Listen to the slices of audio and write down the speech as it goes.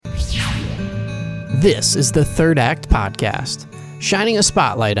This is the Third Act Podcast, shining a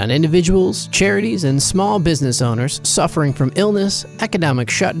spotlight on individuals, charities, and small business owners suffering from illness, economic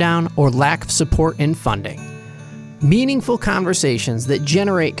shutdown, or lack of support and funding. Meaningful conversations that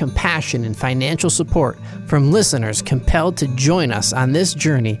generate compassion and financial support from listeners compelled to join us on this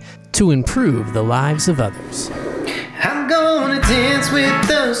journey to improve the lives of others. I'm gonna dance with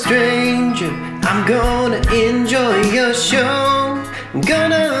a stranger. I'm gonna enjoy your show. I'm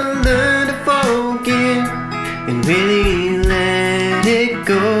gonna learn to forgive and really let it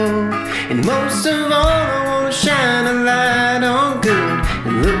go. And most of all, I wanna shine a light on good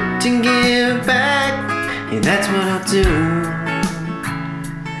and look to give back. And that's what I'll do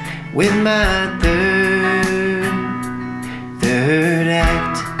with my third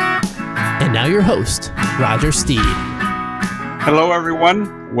act. And now your host, Roger Steed. Hello,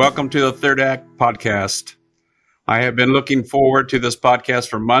 everyone. Welcome to the Third Act Podcast. I have been looking forward to this podcast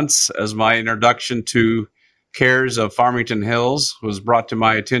for months as my introduction to Cares of Farmington Hills was brought to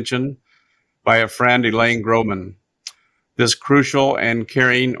my attention by a friend, Elaine Groman. This crucial and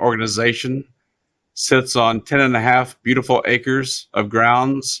caring organization sits on 10.5 beautiful acres of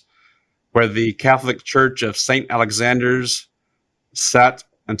grounds where the Catholic Church of St. Alexander's sat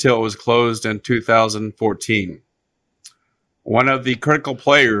until it was closed in 2014. One of the critical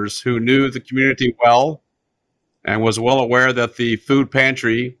players who knew the community well and was well aware that the food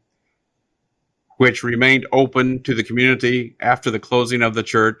pantry, which remained open to the community after the closing of the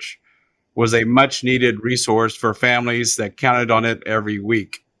church, was a much-needed resource for families that counted on it every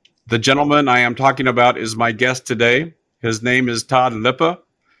week. The gentleman I am talking about is my guest today. His name is Todd Lippa,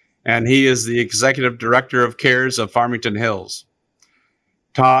 and he is the Executive Director of Cares of Farmington Hills.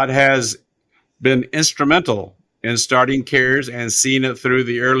 Todd has been instrumental in starting Cares and seeing it through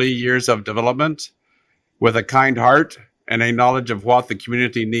the early years of development with a kind heart and a knowledge of what the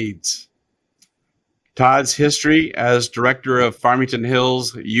community needs. Todd's history as Director of Farmington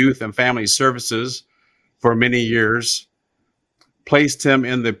Hills Youth and Family Services for many years placed him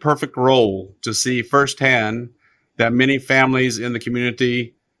in the perfect role to see firsthand that many families in the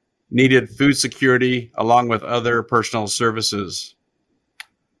community needed food security along with other personal services.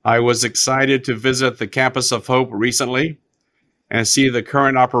 I was excited to visit the Campus of Hope recently and see the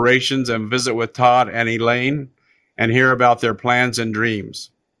current operations and visit with Todd and Elaine and hear about their plans and dreams.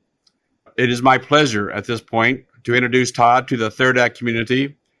 It is my pleasure at this point to introduce Todd to the Third Act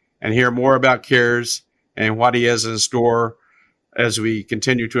community and hear more about Cares and what he has in store as we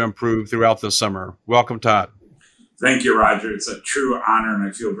continue to improve throughout the summer. Welcome, Todd. Thank you, Roger. It's a true honor, and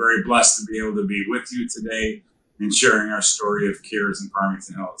I feel very blessed to be able to be with you today and sharing our story of Cares in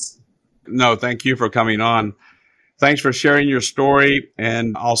Farmington Hills. No, thank you for coming on. Thanks for sharing your story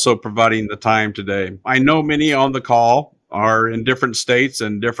and also providing the time today. I know many on the call are in different states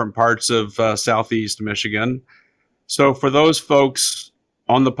and different parts of Southeast Michigan. So for those folks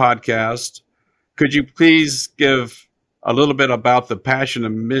on the podcast, could you please give a little bit about the passion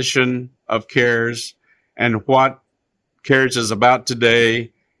and mission of Cares and what Cares is about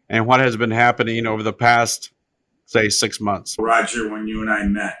today and what has been happening over the past, say, 6 months? Roger, when you and I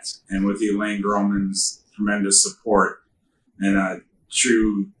met, and with Elaine Groman's tremendous support and a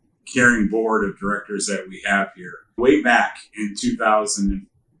true caring board of directors that we have here, way back in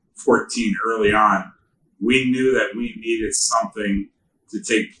 2014, early on, we knew that we needed something to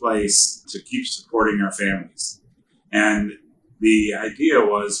take place to keep supporting our families. And the idea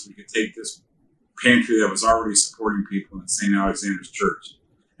was we could take this pantry that was already supporting people in St. Alexander's Church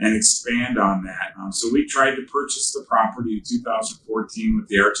and expand on that. So we tried to purchase the property in 2014 with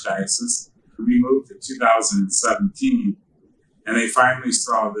the Archdiocese. We moved in 2017, and they finally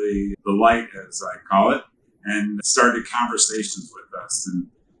saw the light, as I call it, and started conversations with us. And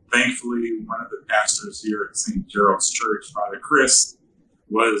thankfully, one of the pastors here at St. Gerald's Church, Father Chris,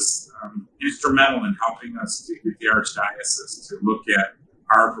 was instrumental in helping us to get the Archdiocese to look at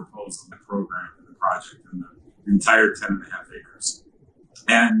our proposal, the program, and the project, and the entire 10.5 acres.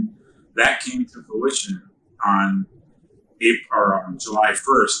 And that came to fruition on July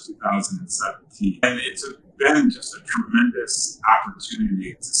 1st, 2017. And it's been just a tremendous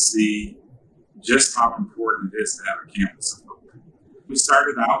opportunity to see just how important it is to have a campus of hope. We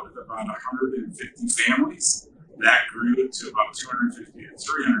started out with about 150 families. That grew to about 250 to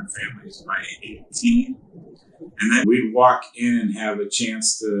 300 families by 2018. And then we'd walk in and have a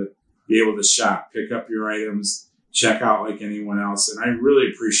chance to be able to shop, pick up your items, check out like anyone else. And I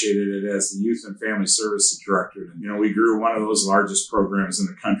really appreciated it as the Youth and Family Services Director. And, we grew one of those largest programs in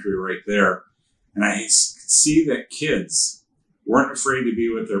the country right there. And I see that kids weren't afraid to be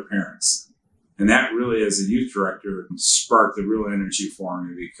with their parents. And that really, as a youth director, sparked a real energy for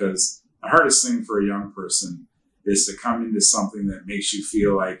me because The hardest thing for a young person is to come into something that makes you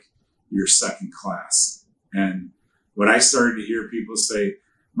feel like you're second class. And what I started to hear people say,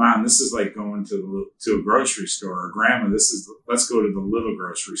 Mom, this is like going to a grocery store, or Grandma, let's go to the little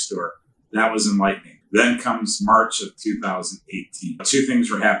grocery store. That was enlightening. Then comes March of 2018. Two things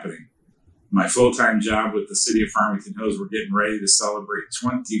were happening. My full-time job with the city of Farmington Hills, we're getting ready to celebrate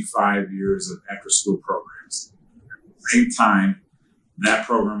 25 years of after-school programs. At the same time, that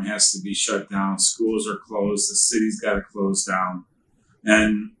program has to be shut down. Schools are closed. The city's got to close down.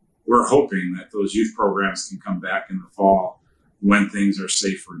 And we're hoping that those youth programs can come back in the fall when things are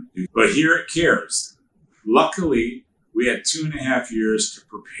safer to do. But here at CARES, luckily, we had 2.5 years to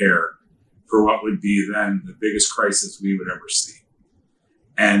prepare for what would be then the biggest crisis we would ever see.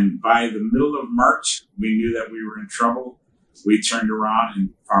 And by the middle of March, we knew that we were in trouble. We turned around and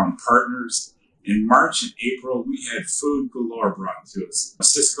found partners. In March and April, we had food galore brought to us.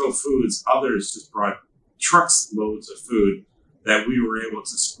 Cisco Foods, others just brought trucks loads of food that we were able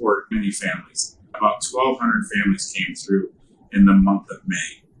to support many families. About 1,200 families came through in the month of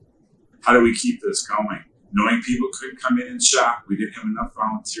May. How do we keep this going? Knowing people couldn't come in and shop, we didn't have enough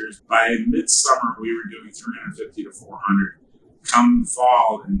volunteers. By midsummer, we were doing 350 to 400. Come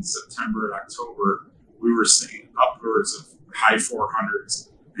fall in September and October, we were seeing upwards of high 400s.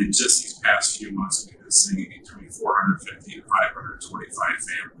 And just these past few months, we've been seeing between 450 and 525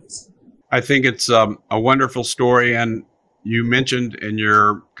 families. I think it's a wonderful story. And you mentioned in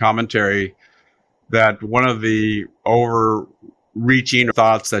your commentary that one of the overreaching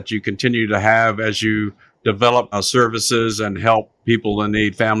thoughts that you continue to have as you develop services and help people in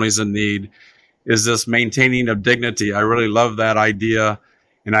need, families in need, is this maintaining of dignity. I really love that idea.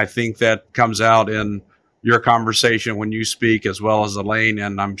 And I think that comes out in your conversation when you speak, as well as Elaine,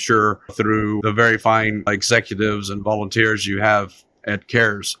 and I'm sure through the very fine executives and volunteers you have at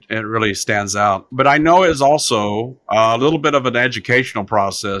CARES. It really stands out. But I know it's also a little bit of an educational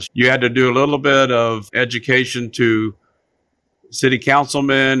process. You had to do a little bit of education to city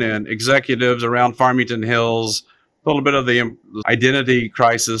councilmen and executives around Farmington Hills, a little bit of the identity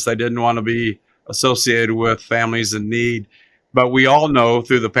crisis. They didn't want to be associated with families in need. But we all know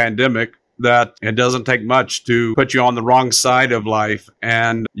through the pandemic that it doesn't take much to put you on the wrong side of life.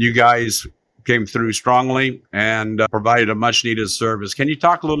 And you guys came through strongly and provided a much needed service. Can you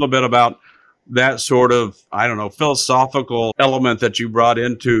talk a little bit about that sort of, philosophical element that you brought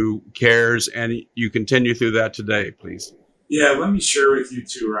into CARES, and you continue through that today, please? Yeah, let me share with you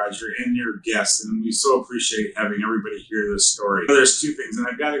too, Roger, and your guests. And we so appreciate having everybody hear this story. There's two things, and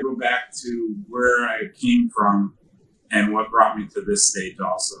I've got to go back to where I came from and what brought me to this stage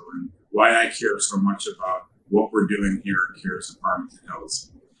also, and why I care so much about what we're doing here at CARES in Farmington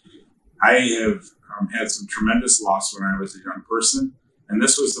Hills. I have had some tremendous loss when I was a young person, and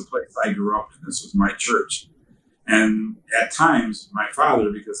this was the place I grew up in. This was my church. And at times, my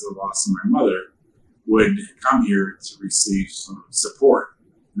father, because of the loss of my mother, would come here to receive some support.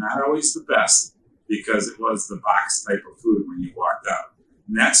 Not always the best, because it was the box type of food when you walked out.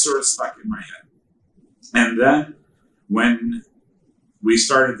 And that sort of stuck in my head. And then when we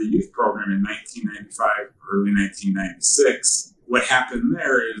started the youth program in 1995, early 1996, what happened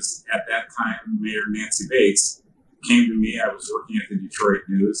there is, at that time, Mayor Nancy Bates came to me. I was working at the Detroit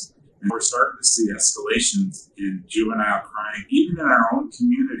News, and we're starting to see escalations in juvenile crime. Even in our own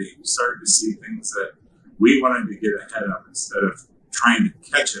community, we started to see things that we wanted to get ahead of instead of trying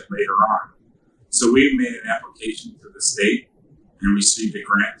to catch it later on. So we made an application to the state and received a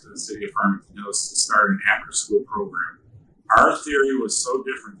grant to the city of Farmington Hills to start an after-school program. Our theory was so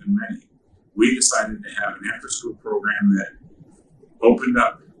different than many. We decided to have an after-school program that opened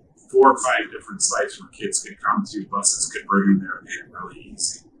up 4 or 5 different sites where kids could come to, buses could bring them there, and made it really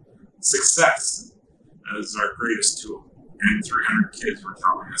easy. Success is our greatest tool. And 300 kids were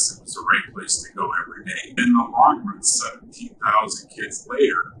telling us it was the right place to go every day. In the long run, 17,000 kids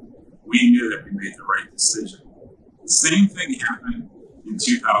later, we knew that we made the right decision. The same thing happened in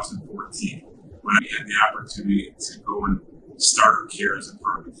 2014 when I had the opportunity to go and start our CARES in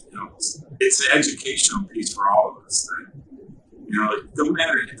Farmington Hills. It's an educational piece for all of us that,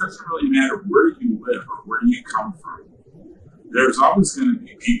 it doesn't really matter where you live or where you come from. There's always going to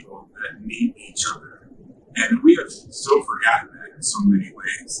be people that need each other. And we have so forgotten that in so many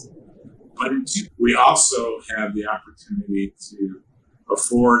ways. But we also have the opportunity to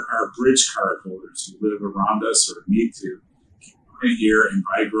afford our bridge card holders who live around us or need to come in here and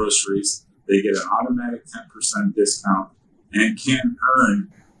buy groceries. They get an automatic 10% discount and can earn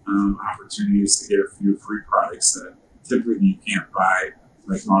opportunities to get a few free products that typically you can't buy,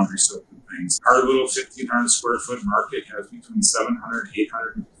 like laundry soap and things. Our little 1,500 square foot market has between 700 and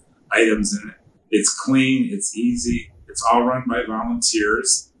 800 items in it. It's clean, it's easy, it's all run by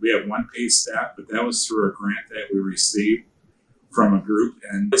volunteers. We have one paid staff, but that was through a grant that we received from a group.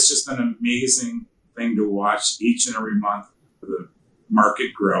 And it's just an amazing thing to watch each and every month the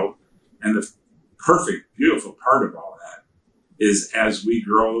market grow. And the perfect, beautiful part of all that is as we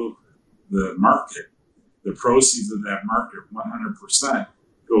grow the market, the proceeds of that market, 100%,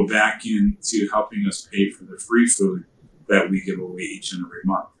 go back into helping us pay for the free food that we give away each and every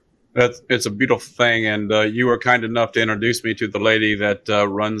month. It's a beautiful thing, and you were kind enough to introduce me to the lady that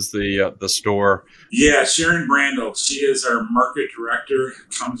runs the store. Yeah, Sharon Brandel. She is our market director.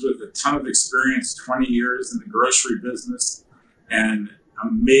 Comes with a ton of experience, 20 years in the grocery business, and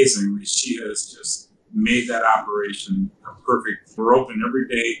amazingly, she has just made that operation perfect. We're open every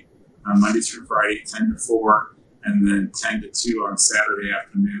day, Monday through Friday, 10 to 4, and then 10 to 2 on Saturday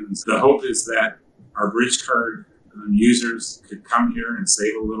afternoons. The hope is that our bridge card users could come here and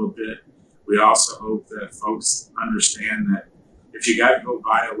save a little bit. We also hope that folks understand that if you got to go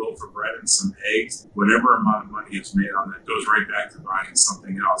buy a loaf of bread and some eggs, whatever amount of money is made on that goes right back to buying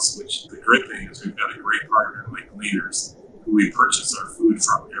something else, which the great thing is we've got a great partner like Gleaners who we purchase our food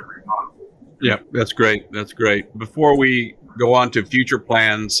from every month. Yeah, that's great. That's great. Before we go on to future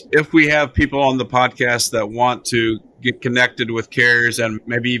plans, if we have people on the podcast that want to get connected with CARES and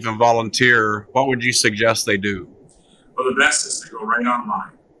maybe even volunteer, what would you suggest they do? Well, the best is to go right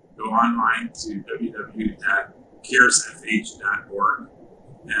online. Go online to www.caresfh.org.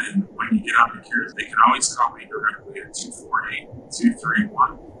 And when you get onto CARES, they can always call me directly at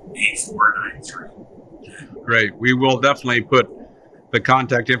 248-231-8493. Great. We will definitely put the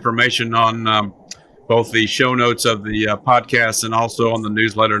contact information on both the show notes of the podcast and also on the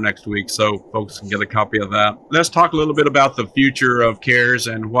newsletter next week, so folks can get a copy of that. Let's talk a little bit about the future of CARES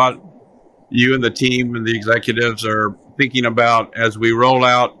and what you and the team and the executives are thinking about as we roll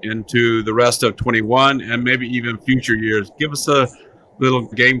out into the rest of 21 and maybe even future years. Give us a little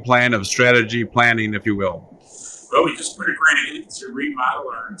game plan of strategy planning, if you will. Well, we just put a grant in to remodel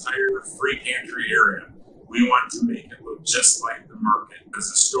our entire free pantry area. We want to make it look just like the market as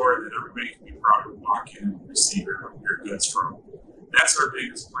a store that everybody can be proud to walk in and receive your goods from. That's our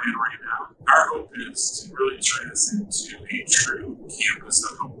biggest plan right now. Our hope is to really turn this into a true campus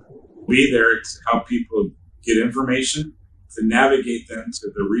of hope. Be there to help people get information, to navigate them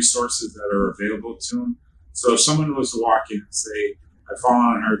to the resources that are available to them. So if someone was to walk in and say, I've fallen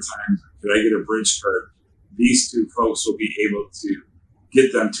on hard times, could I get a bridge card? These two folks will be able to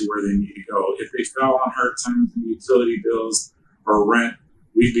get them to where they need to go. If they fell on hard times in utility bills or rent,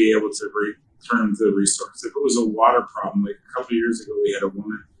 we'd be able to return to the resource. If it was a water problem, like a couple of years ago, we had a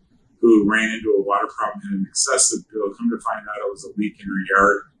woman who ran into a water problem, had an excessive bill, come to find out it was a leak in her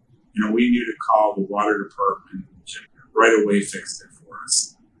yard. We knew to call the water department, right away fixed it for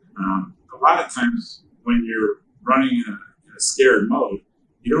us. A lot of times when you're running in a scared mode,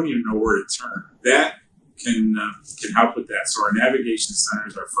 you don't even know where to turn. That can help with that. So our navigation center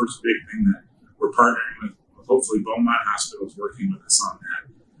is our first big thing that we're partnering with. Hopefully Beaumont Hospital is working with us on that.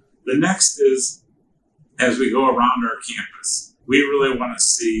 The next is, as we go around our campus, we really want to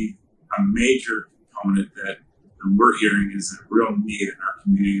see a major component that we're hearing is a real need in our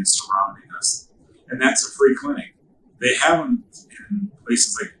community and surrounding us. And that's a free clinic. They have them in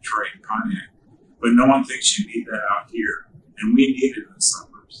places like Detroit and Pontiac, but no one thinks you need that out here. And we need it in the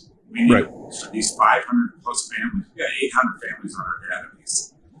suburbs. We need it for these 500 plus families. We've got 800 families on our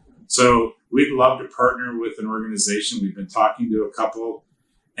database. So we'd love to partner with an organization. We've been talking to a couple.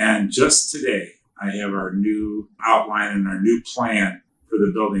 And just today, I have our new outline and our new plan for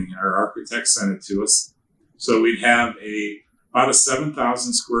the building. Our architect sent it to us. So we'd have about a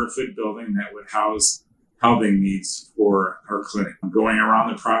 7,000 square foot building that would house housing needs for our clinic. Going around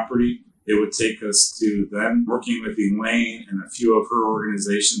the property, it would take us to then working with Elaine and a few of her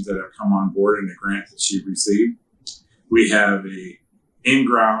organizations that have come on board in the grant that she received. We have a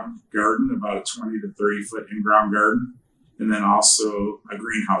in-ground garden, about a 20 to 30 foot in-ground garden, and then also a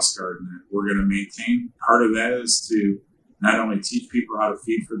greenhouse garden that we're going to maintain. Part of that is to not only teach people how to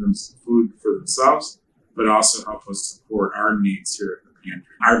feed for them food for themselves, but also help us support our needs here at the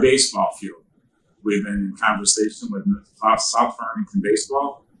pantry. Our baseball field, we've been in conversation with South Farmington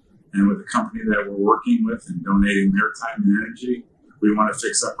Baseball and with the company that we're working with and donating their time and energy. We want to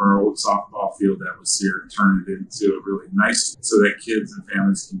fix up our old softball field that was here and turn it into a really nice so that kids and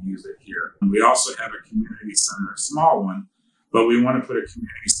families can use it here. And we also have a community center, a small one, but we want to put a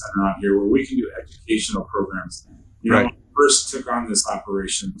community center out here where we can do educational programs. When we first took on this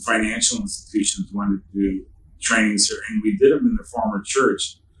operation, financial institutions wanted to do trainings here, and we did them in the former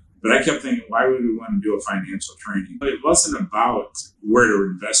church. But I kept thinking, why would we want to do a financial training? But it wasn't about where to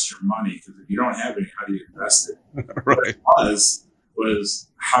invest your money, because if you don't have any, how do you invest it? Right. What it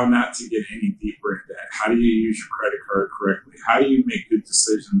was how not to get any deeper into that. How do you use your credit card correctly? How do you make good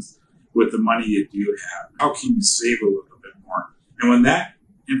decisions with the money you do have? How can you save a little bit more? And when that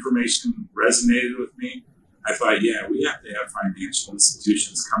information resonated with me, I thought, yeah, we have to have financial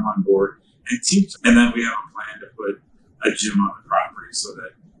institutions come on board and teach. And then we have a plan to put a gym on the property so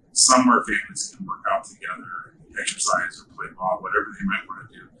that somewhere families can work out together, exercise or play ball, whatever they might want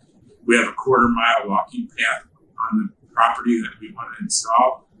to do. We have a 1/4-mile walking path on the property that we want to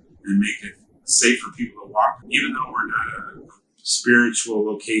install and make it safe for people to walk. Even though we're not a spiritual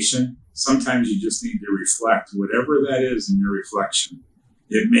location, sometimes you just need to reflect, whatever that is in your reflection.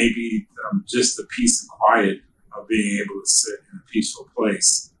 It may be just the peace and quiet of being able to sit in a peaceful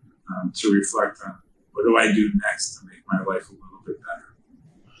place to reflect on what do I do next to make my life a little bit better.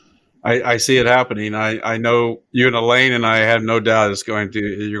 I see it happening. I know you and Elaine, and I have no doubt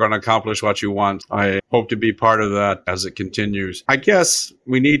you're going to accomplish what you want. I hope to be part of that as it continues. I guess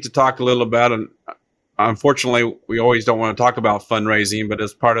we need to talk a little about, and unfortunately, we always don't want to talk about fundraising, but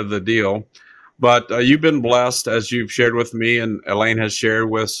it's part of the deal. But you've been blessed, as you've shared with me, and Elaine has shared,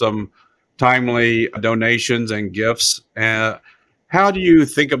 with some timely donations and gifts. How do you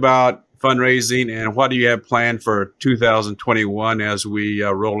think about fundraising, and what do you have planned for 2021 as we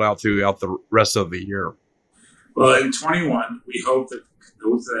roll out throughout the rest of the year? Well, in 21, we hope that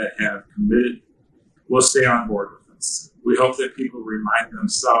those that have committed will stay on board with us. We hope that people remind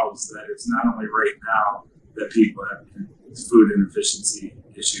themselves that it's not only right now that people have food inefficiency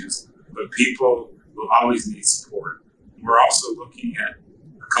issues, but people will always need support. We're also looking at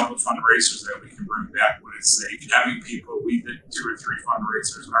a couple of fundraisers that we can bring back when it's safe. Having people, we did 2 or 3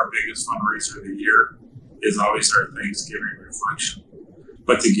 fundraisers. Our biggest fundraiser of the year is always our Thanksgiving reflection.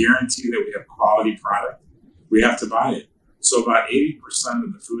 But to guarantee that we have quality product, we have to buy it. So about 80%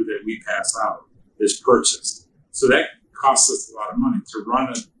 of the food that we pass out is purchased. So that costs us a lot of money. To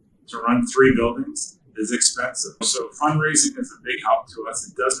run 3 buildings is expensive. So fundraising is a big help to us.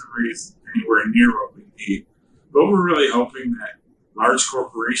 It doesn't raise anywhere near what we need. But we're really hoping that large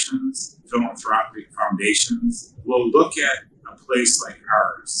corporations, philanthropic foundations will look at a place like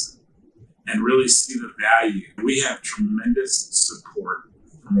ours and really see the value. We have tremendous support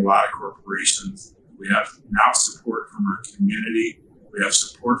from a lot of corporations. We have now support from our community. We have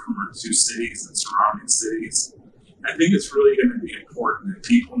support from our 2 cities and surrounding cities. I think it's really going to be important that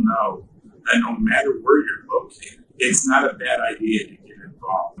people know that no matter where you're located, it's not a bad idea to get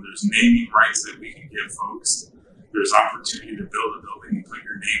involved. There's naming rights that we can give folks. There's opportunity to build a building and put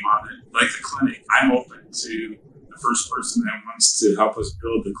your name on it. Like the clinic, I'm open to the first person that wants to help us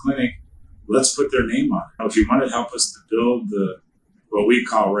build the clinic. Let's put their name on it. If you want to help us to build what we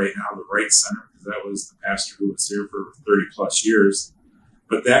call right now the Right Center, because that was the pastor who was here for 30 plus years,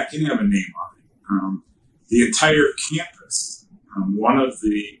 but that can have a name on it. The entire campus, one of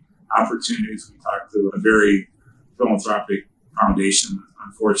the opportunities we talked to a very philanthropic foundation,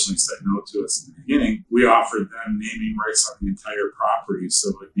 unfortunately said no to us in the beginning. We offered them naming rights on the entire property, so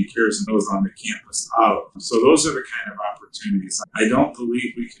it be cares and goes on the campus out. So those are the kind of opportunities. I don't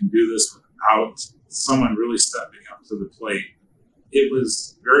believe we can do this without someone really stepping up to the plate. It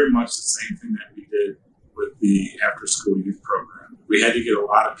was very much the same thing that we did with the after-school youth program. We had to get a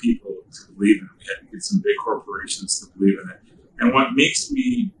lot of people to believe in it. We had to get some big corporations to believe in it. And what makes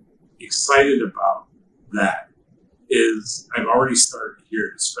me excited about that is I've already started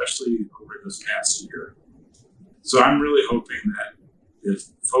here, especially over this past year. So I'm really hoping that if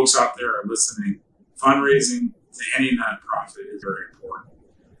folks out there are listening, fundraising to any nonprofit is very important.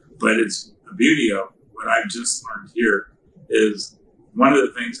 But it's the beauty of what I've just learned here is one of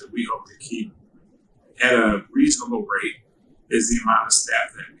the things that we hope to keep at a reasonable rate is the amount of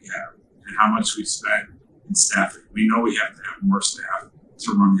staff that we have and how much we spend in staffing. We know we have to have more staff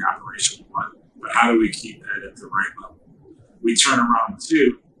to run the operation we want, but how do we keep that at the right level? We turn around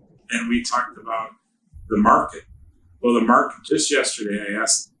too, and we talked about the market. Well, the market, just yesterday, I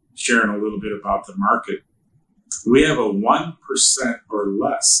asked Sharon a little bit about the market. We have a 1% or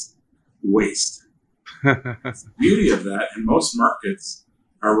less waste. The beauty of that, and most markets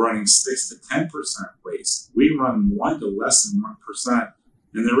are running 6 to 10% waste. We run 1 to less than 1%.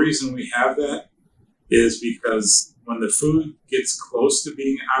 And the reason we have that is because when the food gets close to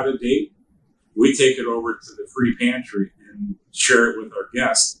being out of date, we take it over to the free pantry and share it with our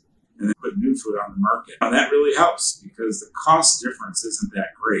guests and then put new food on the market. And that really helps because the cost difference isn't that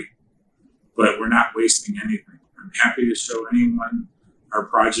great, but we're not wasting anything. I'm happy to show anyone our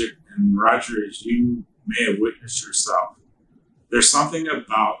project. And Roger, as you may have witnessed yourself, There's something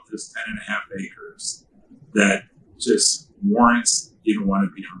about this 10.5 acres that just warrants you to want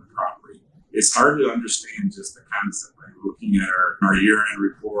to be on the property. It's hard to understand just the concept, like looking at our year-end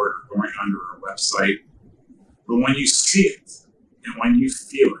report or going under our website. But when you see it and when you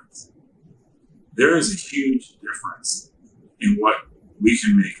feel it, there is a huge difference in what we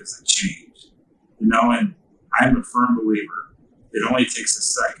can make as a change. And I'm a firm believer, it only takes a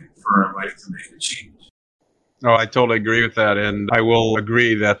second for our life to make a change. Oh, I totally agree with that. And I will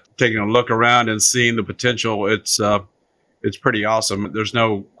agree that taking a look around and seeing the potential, it's pretty awesome. There's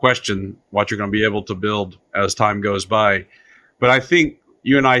no question what you're going to be able to build as time goes by. But I think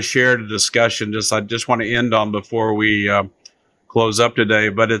you and I shared a discussion, I just want to end on before we close up today,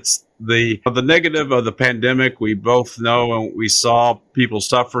 but it's the negative of the pandemic. We both know, and we saw people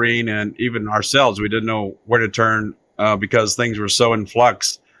suffering, and even ourselves, we didn't know where to turn because things were so in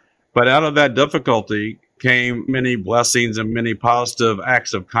flux. But out of that difficulty came many blessings and many positive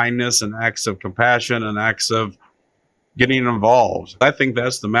acts of kindness and acts of compassion and acts of getting involved. I think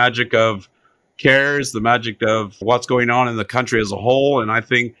that's the magic of CARES, the magic of what's going on in the country as a whole. And I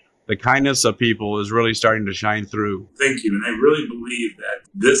think the kindness of people is really starting to shine through. Thank you. And I really believe that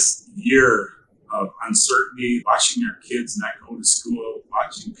this year of uncertainty, watching our kids not go to school,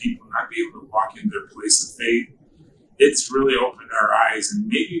 watching people not be able to walk in their place of faith, it's really opened our eyes, and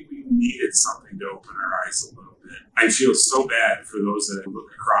maybe we needed something to open our eyes a little bit. I feel so bad for those that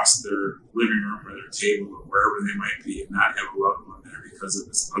look across their living room or their table or wherever they might be and not have a loved one there because of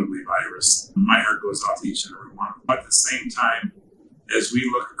this ugly virus. My heart goes out to each and every one of them. But at the same time, as we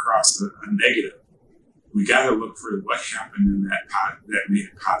look across a negative, we got to look for what happened in that made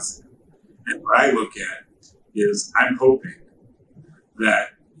it positive. And what I look at is I'm hoping that,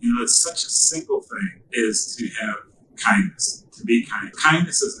 it's such a simple thing is to have kindness, to be kind.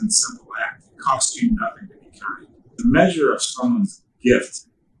 Kindness is a simple act. It costs you nothing to be kind. The measure of someone's gift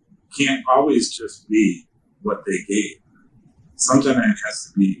can't always just be what they gave. Sometimes it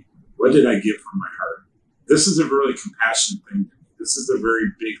has to be, what did I give from my heart? This is a really compassionate thing to me. This is a very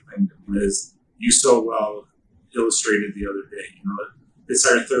big thing to me. As you so well illustrated the other day, it's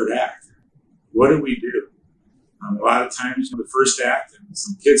our third act. What do we do? A lot of times, the first act, and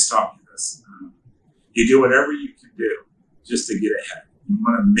some kids taught me this, you do whatever you can do just to get ahead. You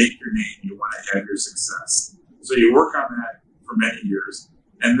want to make your name. You want to have your success. So you work on that for many years.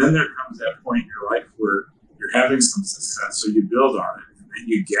 And then there comes that point in your life where you're having some success. So you build on it. And then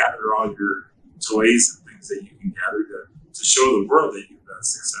you gather all your toys and things that you can gather to show the world that you've been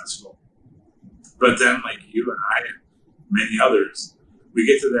successful. But then, like you and I and many others, we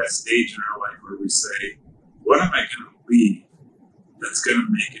get to that stage in our life where we say, what am I going to leave that's going to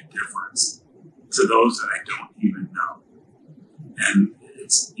make a difference to those that I don't even know? And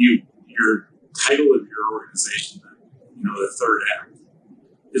it's your title of your organization, the third act,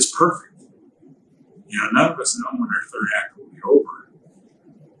 is perfect. None of us know when our third act will be over.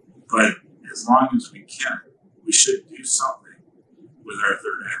 But as long as we can, we should do something with our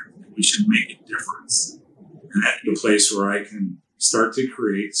third act. We should make a difference. And that's a place where I can start to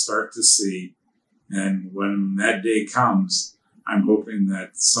create, start to see. And when that day comes, I'm hoping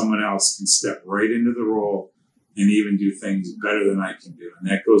that someone else can step right into the role and even do things better than I can do. And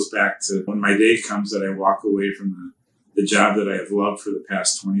that goes back to when my day comes that I walk away from the job that I have loved for the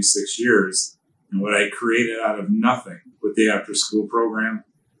past 26 years and what I created out of nothing with the after school program.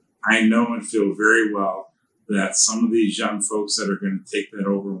 I know and feel very well that some of these young folks that are going to take that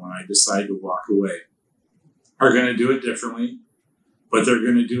over when I decide to walk away are going to do it differently, but they're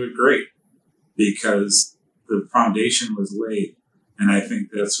going to do it great because the foundation was laid. And I think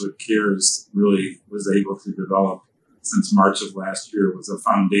that's what CARES really was able to develop since March of last year, was a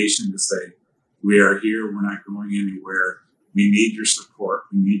foundation to say, we are here, we're not going anywhere. We need your support,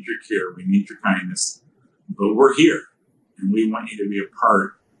 we need your care, we need your kindness, but we're here. And we want you to be a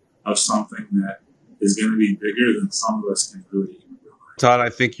part of something that is going to be bigger than some of us can really even realize. Todd, I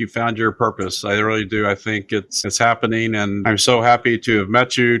think you found your purpose. I really do. I think it's happening, and I'm so happy to have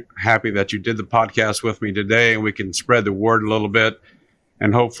met you, happy that you did the podcast with me today, and we can spread the word a little bit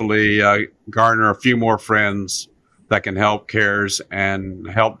and hopefully garner a few more friends that can help CARES and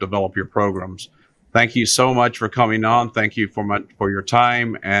help develop your programs. Thank you so much for coming on. Thank you for your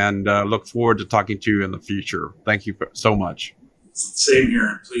time, and look forward to talking to you in the future. Thank you so much. Same here,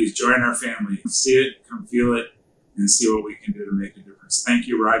 and please join our family. See it, come feel it, and see what we can do to make a difference. Thank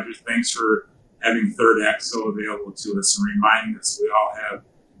you, Roger. Thanks for having Third Act so available to us and reminding us we all have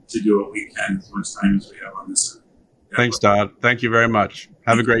to do what we can as much time as we have on this earth. Thanks, Todd. Thank you very much.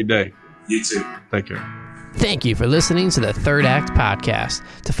 Have a great day. You too. Take care. Thank you for listening to the Third Act Podcast.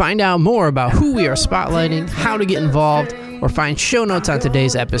 To find out more about who we are spotlighting, how to get involved, or find show notes on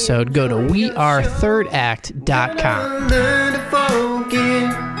today's episode, go to wearethirdAct.com. Learn to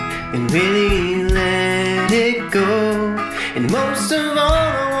forgive and really let it go. And most of all,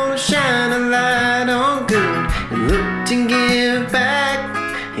 I want to shine a light on good and look to give back.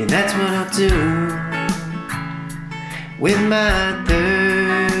 And that's what I'll do with my third